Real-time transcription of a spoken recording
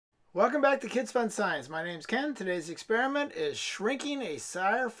Welcome back to Kids Fun Science. My name's Ken. Today's experiment is shrinking a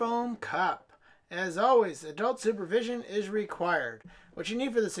styrofoam cup. As always, adult supervision is required. What you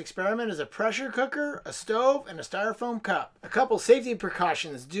need for this experiment is a pressure cooker, a stove, and a styrofoam cup. A couple safety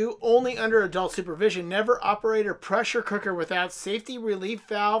precautions. Do only under adult supervision. Never operate a pressure cooker without safety relief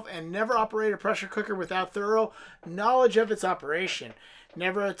valve, and never operate a pressure cooker without thorough knowledge of its operation.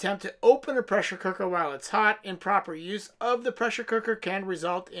 Never attempt to open a pressure cooker while it's hot. Improper use of the pressure cooker can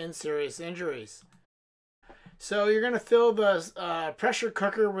result in serious injuries. So you're going to fill the pressure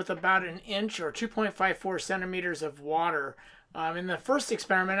cooker with about 1 inch or 2.54 centimeters of water. In the first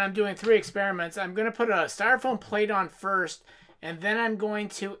experiment, I'm doing 3 experiments. I'm going to put a styrofoam plate on first, and then I'm going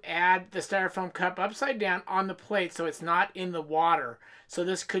to add the styrofoam cup upside down on the plate so it's not in the water. So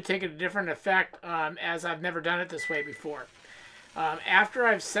this could take a different effect as I've never done it this way before. After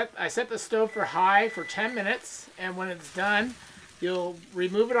I set the stove for high for 10 minutes, and when it's done, you'll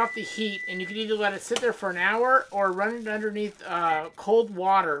remove it off the heat, and you can either let it sit there for an hour or run it underneath cold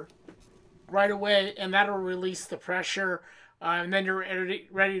water right away, and that'll release the pressure, and then you're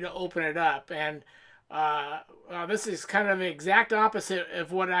ready to open it up. And this is kind of the exact opposite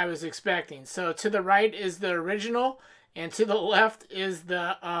of what I was expecting. So to the right is the original, and to the left is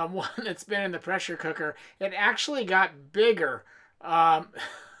the one that's been in the pressure cooker. It actually got bigger.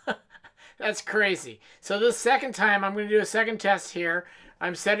 That's crazy. So this second time, I'm going to do a second test here.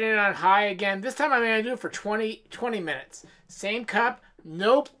 I'm setting it on high again. This time I'm going to do it for 20 minutes. Same cup,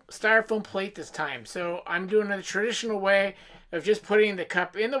 no styrofoam plate this time. So I'm doing it the traditional way of just putting the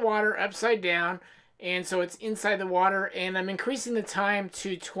cup in the water upside down, and so it's inside the water, and I'm increasing the time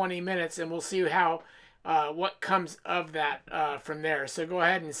to 20 minutes, and we'll see how what comes of that from there. So go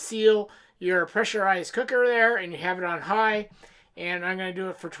ahead and seal your pressurized cooker there, and you have it on high, and I'm going to do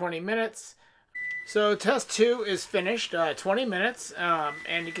it for 20 minutes. So test 2 is finished, 20 minutes,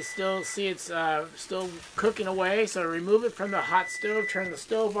 and you can still see it's still cooking away. So remove it from the hot stove, turn the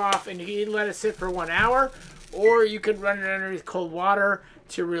stove off, and you can either let it sit for 1 hour, or you could run it underneath cold water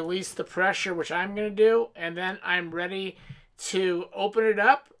to release the pressure, which I'm going to do, and then I'm ready to open it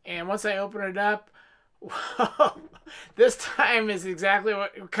up. And once I open it up, whoa, this time is exactly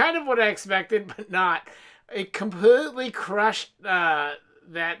kind of what I expected, but not. It completely crushed that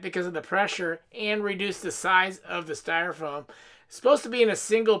because of the pressure and reduced the size of the styrofoam. It's supposed to be in a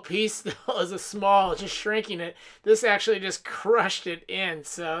single piece still as a small, just shrinking it. This actually just crushed it in,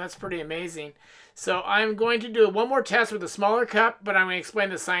 so that's pretty amazing. So I'm going to do one more test with a smaller cup, but I'm going to explain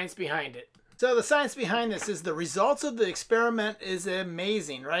the science behind it. So the science behind this is the results of the experiment is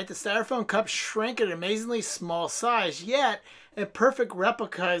amazing, right? The styrofoam cup shrank at an amazingly small size, yet a perfect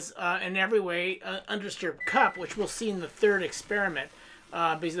replicas in every way undisturbed cup, which we'll see in the third experiment.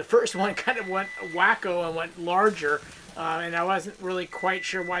 Because the first one kind of went wacko and went larger, and I wasn't really quite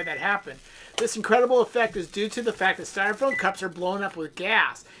sure why that happened. This incredible effect is due to the fact that styrofoam cups are blown up with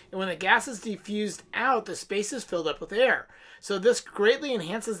gas, and when the gas is diffused out, the space is filled up with air. So this greatly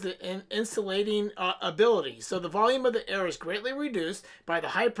enhances the insulating ability. So the volume of the air is greatly reduced by the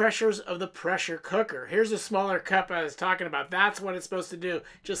high pressures of the pressure cooker. Here's a smaller cup I was talking about. That's what it's supposed to do,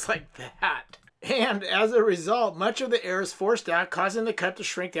 just like that. And as a result, much of the air is forced out, causing the cup to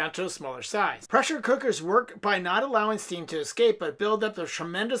shrink down to a smaller size. Pressure cookers work by not allowing steam to escape, but build up a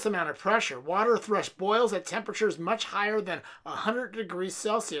tremendous amount of pressure. Water thrush boils at temperatures much higher than 100 degrees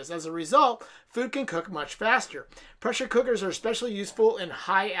Celsius. As a result, food can cook much faster. Pressure cookers are especially useful in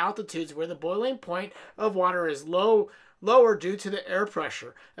high altitudes where the boiling point of water is lower due to the air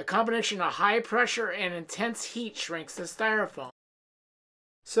pressure. A combination of high pressure and intense heat shrinks the styrofoam.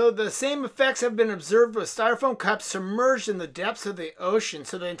 So the same effects have been observed with styrofoam cups submerged in the depths of the ocean.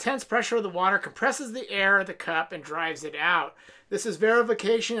 So the intense pressure of the water compresses the air of the cup and drives it out. This is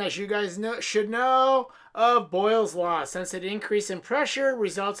verification, as you guys should know, of Boyle's law. Since an increase in pressure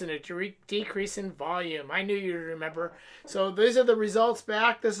results in a decrease in volume. I knew you'd remember. So these are the results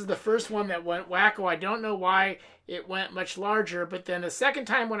back. This is the first one that went wacko. I don't know why it went much larger, but then the second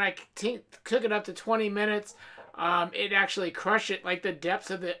time when I took it up to 20 minutes, it actually crushed it like the depths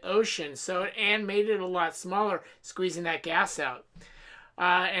of the ocean, and made it a lot smaller, squeezing that gas out.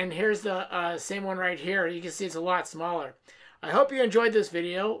 And here's the same one right here. You can see it's a lot smaller. I hope you enjoyed this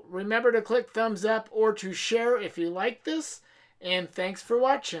video. Remember to click thumbs up or to share if you like this, and thanks for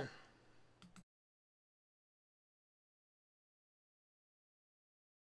watching.